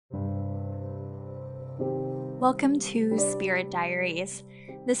Welcome to Spirit Diaries.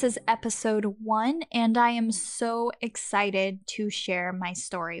 This is episode 1, and I am so excited to share my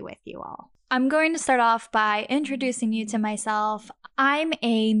story with you all. I'm going to start off by introducing you to myself. I'm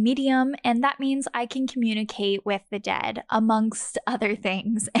a medium, and that means I can communicate with the dead, amongst other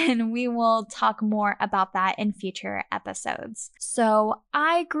things, and we will talk more about that in future episodes. So,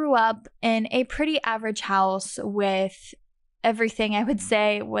 I grew up in a pretty average house with everything I would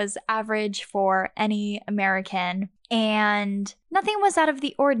say was average for any American, and nothing was out of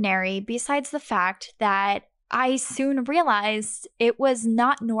the ordinary besides the fact that I soon realized it was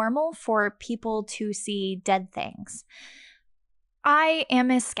not normal for people to see dead things. I am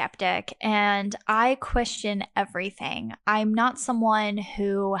a skeptic and I question everything. I'm not someone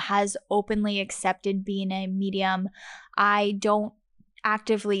who has openly accepted being a medium. I don't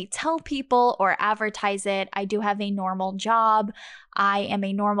actively tell people or advertise it. I do have a normal job. I am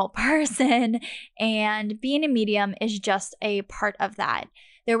a normal person, and being a medium is just a part of that.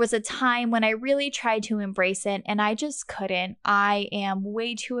 There was a time when I really tried to embrace it and I just couldn't. I am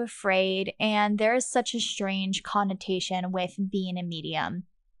way too afraid, and there is such a strange connotation with being a medium.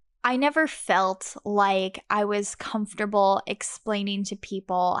 I never felt like I was comfortable explaining to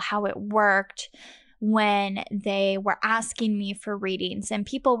people how it worked when they were asking me for readings, and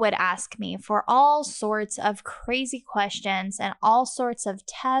people would ask me for all sorts of crazy questions and all sorts of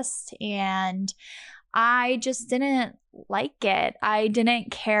tests, and I just didn't like it. I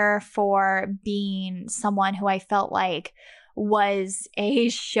didn't care for being someone who I felt like was a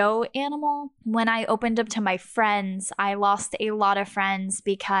show animal. When I opened up to my friends, I lost a lot of friends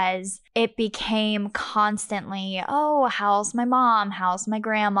because it became constantly, oh, how's my mom? How's my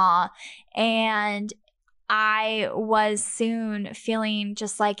grandma? And I was soon feeling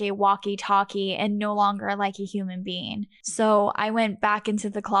just like a walkie-talkie and no longer like a human being. So I went back into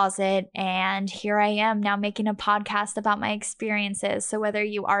the closet, and here I am now making a podcast about my experiences. So whether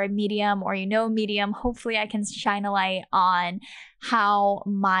you are a medium or you know a medium, hopefully I can shine a light on how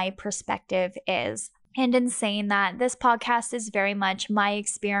my perspective is. And in saying that, this podcast is very much my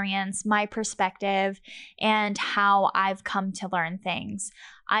experience, my perspective, and how I've come to learn things.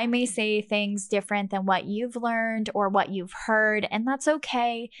 I may say things different than what you've learned or what you've heard, and that's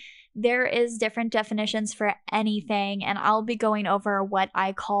okay. There is different definitions for anything, and I'll be going over what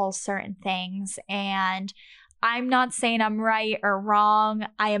I call certain things. And I'm not saying I'm right or wrong.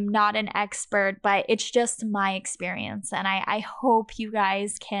 I am not an expert, but it's just my experience. And I hope you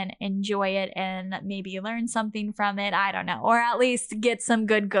guys can enjoy it and maybe learn something from it. I don't know. Or at least get some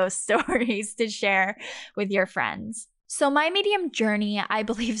good ghost stories to share with your friends. So my medium journey, I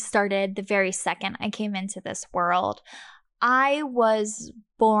believe, started the very second I came into this world. I was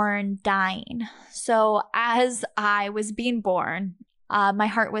born dying. So as I was being born, my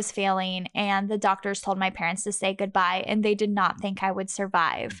heart was failing, and the doctors told my parents to say goodbye, and they did not think I would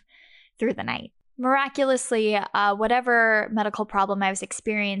survive through the night. Miraculously, whatever medical problem I was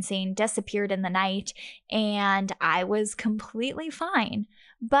experiencing disappeared in the night, and I was completely fine.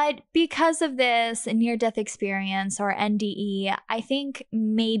 But because of this near-death experience, or NDE, I think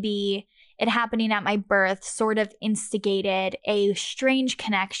maybe it happening at my birth sort of instigated a strange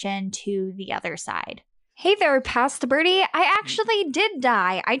connection to the other side. Hey there, Past Birdie. I actually did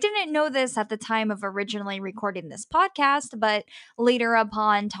die. I didn't know this at the time of originally recording this podcast, but later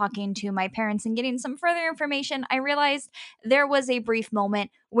upon talking to my parents and getting some further information, I realized there was a brief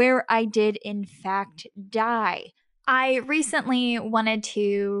moment where I did in fact die. I recently wanted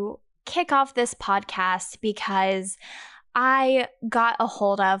to kick off this podcast because I got a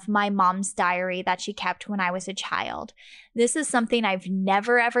hold of my mom's diary that she kept when I was a child. This is something I've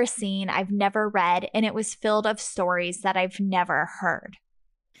never ever seen, I've never read, and it was filled of stories that I've never heard.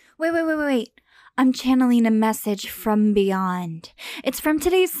 Wait. I'm channeling a message from beyond. It's from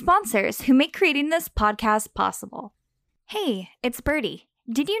today's sponsors who make creating this podcast possible. Hey, it's Birdie.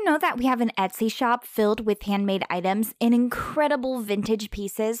 Did you know that we have an Etsy shop filled with handmade items and incredible vintage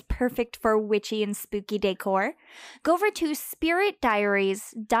pieces perfect for witchy and spooky decor? Go over to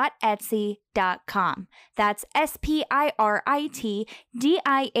spiritdiaries.etsy.com. That's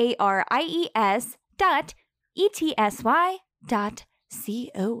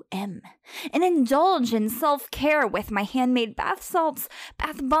spiritdiaries.etsy.com. And indulge in self-care with my handmade bath salts,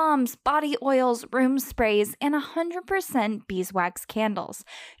 bath bombs, body oils, room sprays, and 100% beeswax candles.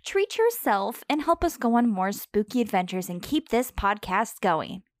 Treat yourself and help us go on more spooky adventures and keep this podcast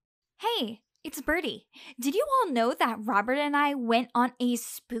going. Hey, It's Birdie. Did you all know that Robert and I went on a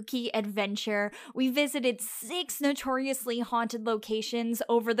spooky adventure? We visited 6 notoriously haunted locations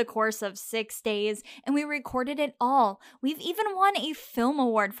over the course of 6 days, and we recorded it all. We've even won a film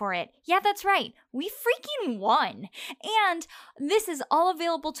award for it. Yeah, that's right. We freaking won. And this is all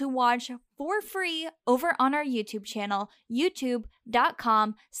available to watch for free over on our YouTube channel,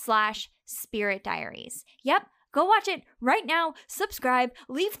 youtube.com/Spirit Diaries. Yep. Go watch it right now, subscribe,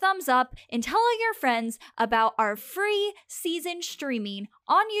 leave thumbs up, and tell all your friends about our free season streaming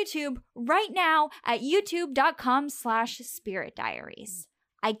on YouTube right now at youtube.com/Spirit Diaries.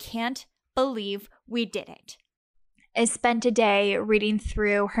 I can't believe we did it. I spent a day reading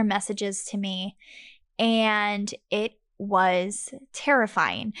through her messages to me, and it was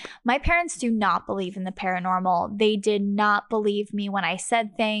terrifying. My parents do not believe in the paranormal. They did not believe me when I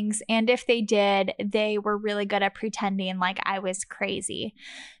said things, and if they did, they were really good at pretending like I was crazy.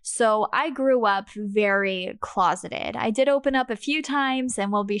 So I grew up very closeted. I did open up a few times,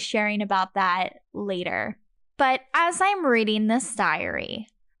 and we'll be sharing about that later. But as I'm reading this diary,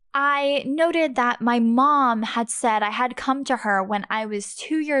 I noted that my mom had said I had come to her when I was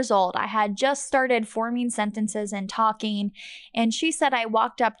 2 years old. I had just started forming sentences and talking, and she said I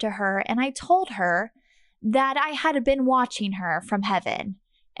walked up to her and I told her that I had been watching her from heaven.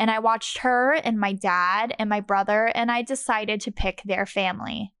 And I watched her and my dad and my brother, and I decided to pick their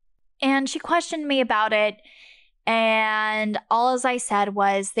family. And she questioned me about it, and all as I said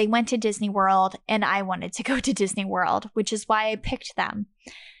was they went to Disney World and I wanted to go to Disney World, which is why I picked them.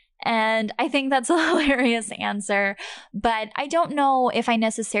 And I think that's a hilarious answer, but I don't know if I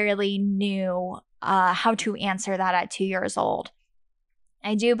necessarily knew how to answer that at 2 years old.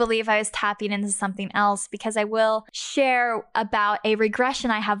 I do believe I was tapping into something else because I will share about a regression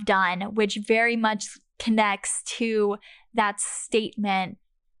I have done, which very much connects to that statement.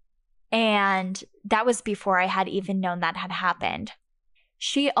 And that was before I had even known that had happened.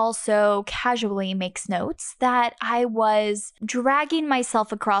 She also casually makes notes that I was dragging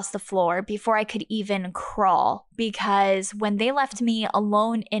myself across the floor before I could even crawl, because when they left me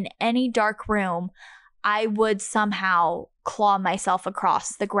alone in any dark room, I would somehow claw myself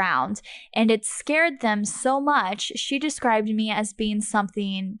across the ground. And it scared them so much, she described me as being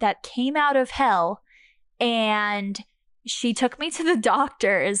something that came out of hell, and she took me to the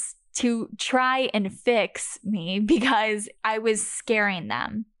doctors to try and fix me because I was scaring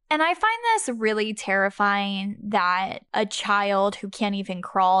them. And I find this really terrifying that a child who can't even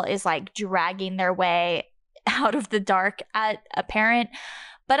crawl is like dragging their way out of the dark at a parent.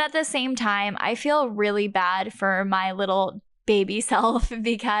 But at the same time, I feel really bad for my little baby self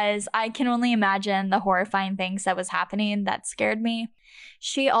because I can only imagine the horrifying things that was happening that scared me.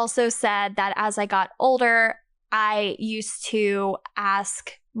 She also said that as I got older, I used to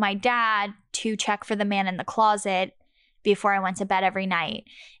ask my dad to check for the man in the closet before I went to bed every night.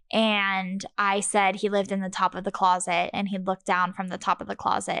 And I said he lived in the top of the closet and he'd look down from the top of the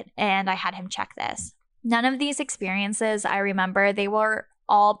closet, and I had him check this. None of these experiences I remember. They were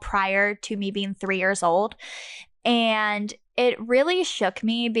all prior to me being 3 years old. And it really shook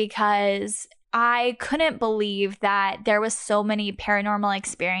me because I couldn't believe that there was so many paranormal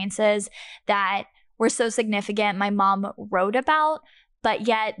experiences that were so significant my mom wrote about, but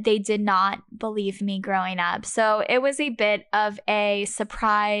yet they did not believe me growing up. So it was a bit of a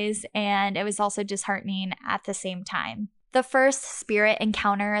surprise, and it was also disheartening at the same time. The first spirit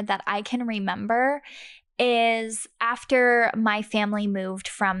encounter that I can remember is after my family moved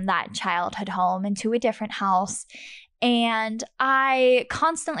from that childhood home into a different house. And I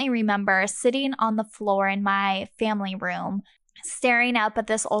constantly remember sitting on the floor in my family room, staring up at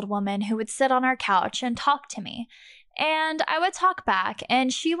this old woman who would sit on our couch and talk to me. And I would talk back,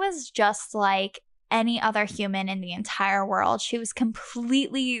 and she was just like any other human in the entire world. She was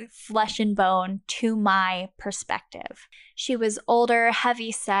completely flesh and bone to my perspective. She was older,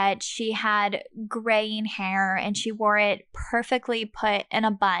 heavy set, she had graying hair, and she wore it perfectly put in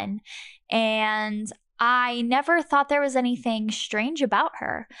a bun. And I never thought there was anything strange about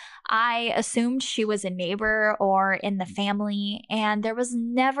her. I assumed she was a neighbor or in the family, and there was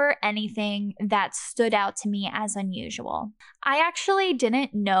never anything that stood out to me as unusual. I actually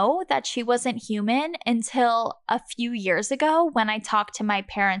didn't know that she wasn't human until a few years ago when I talked to my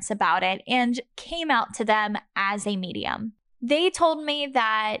parents about it and came out to them as a medium. They told me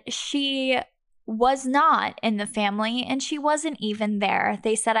that she was not in the family and she wasn't even there.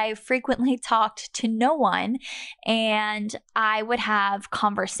 They said I frequently talked to no one and I would have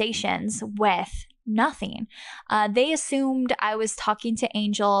conversations with nothing. They assumed I was talking to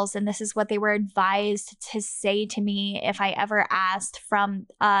angels, and this is what they were advised to say to me if I ever asked from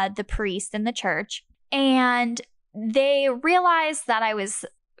the priest in the church. And they realized that I was,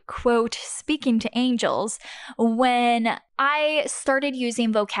 quote, speaking to angels when I started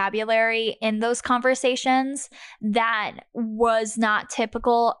using vocabulary in those conversations that was not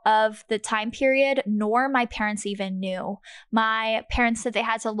typical of the time period, nor my parents even knew. My parents said they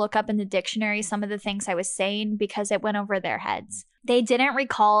had to look up in the dictionary some of the things I was saying because it went over their heads. They didn't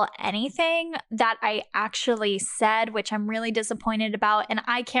recall anything that I actually said, which I'm really disappointed about, and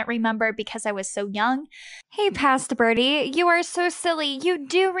I can't remember because I was so young. Hey, Past Birdie, you are so silly. You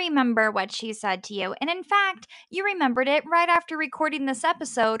do remember what she said to you. And in fact, you remembered it right after recording this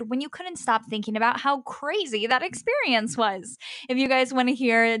episode when you couldn't stop thinking about how crazy that experience was. If you guys want to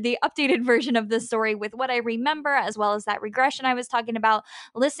hear the updated version of the story with what I remember, as well as that regression I was talking about,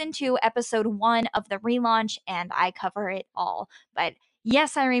 listen to episode 1 of the relaunch and I cover it all. But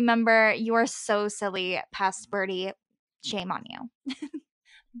yes, I remember. You are so silly, Past Birdie. Shame on you.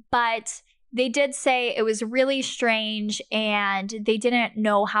 But they did say it was really strange and they didn't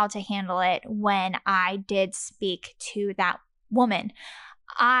know how to handle it when I did speak to that woman.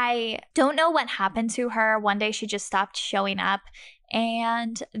 I don't know what happened to her. One day she just stopped showing up.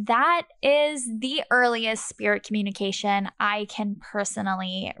 And that is the earliest spirit communication I can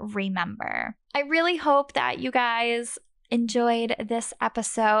personally remember. I really hope that you guys enjoyed this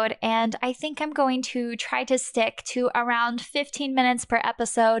episode, and I think I'm going to try to stick to around 15 minutes per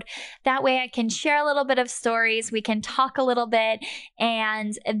episode. That way I can share a little bit of stories, we can talk a little bit,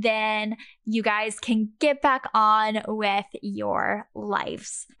 and then you guys can get back on with your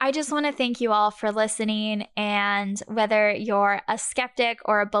lives. I just want to thank you all for listening, and whether you're a skeptic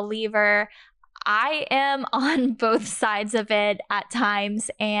or a believer, I am on both sides of it at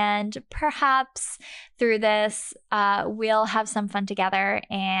times, and perhaps through this, we'll have some fun together,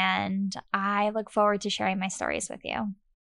 and I look forward to sharing my stories with you.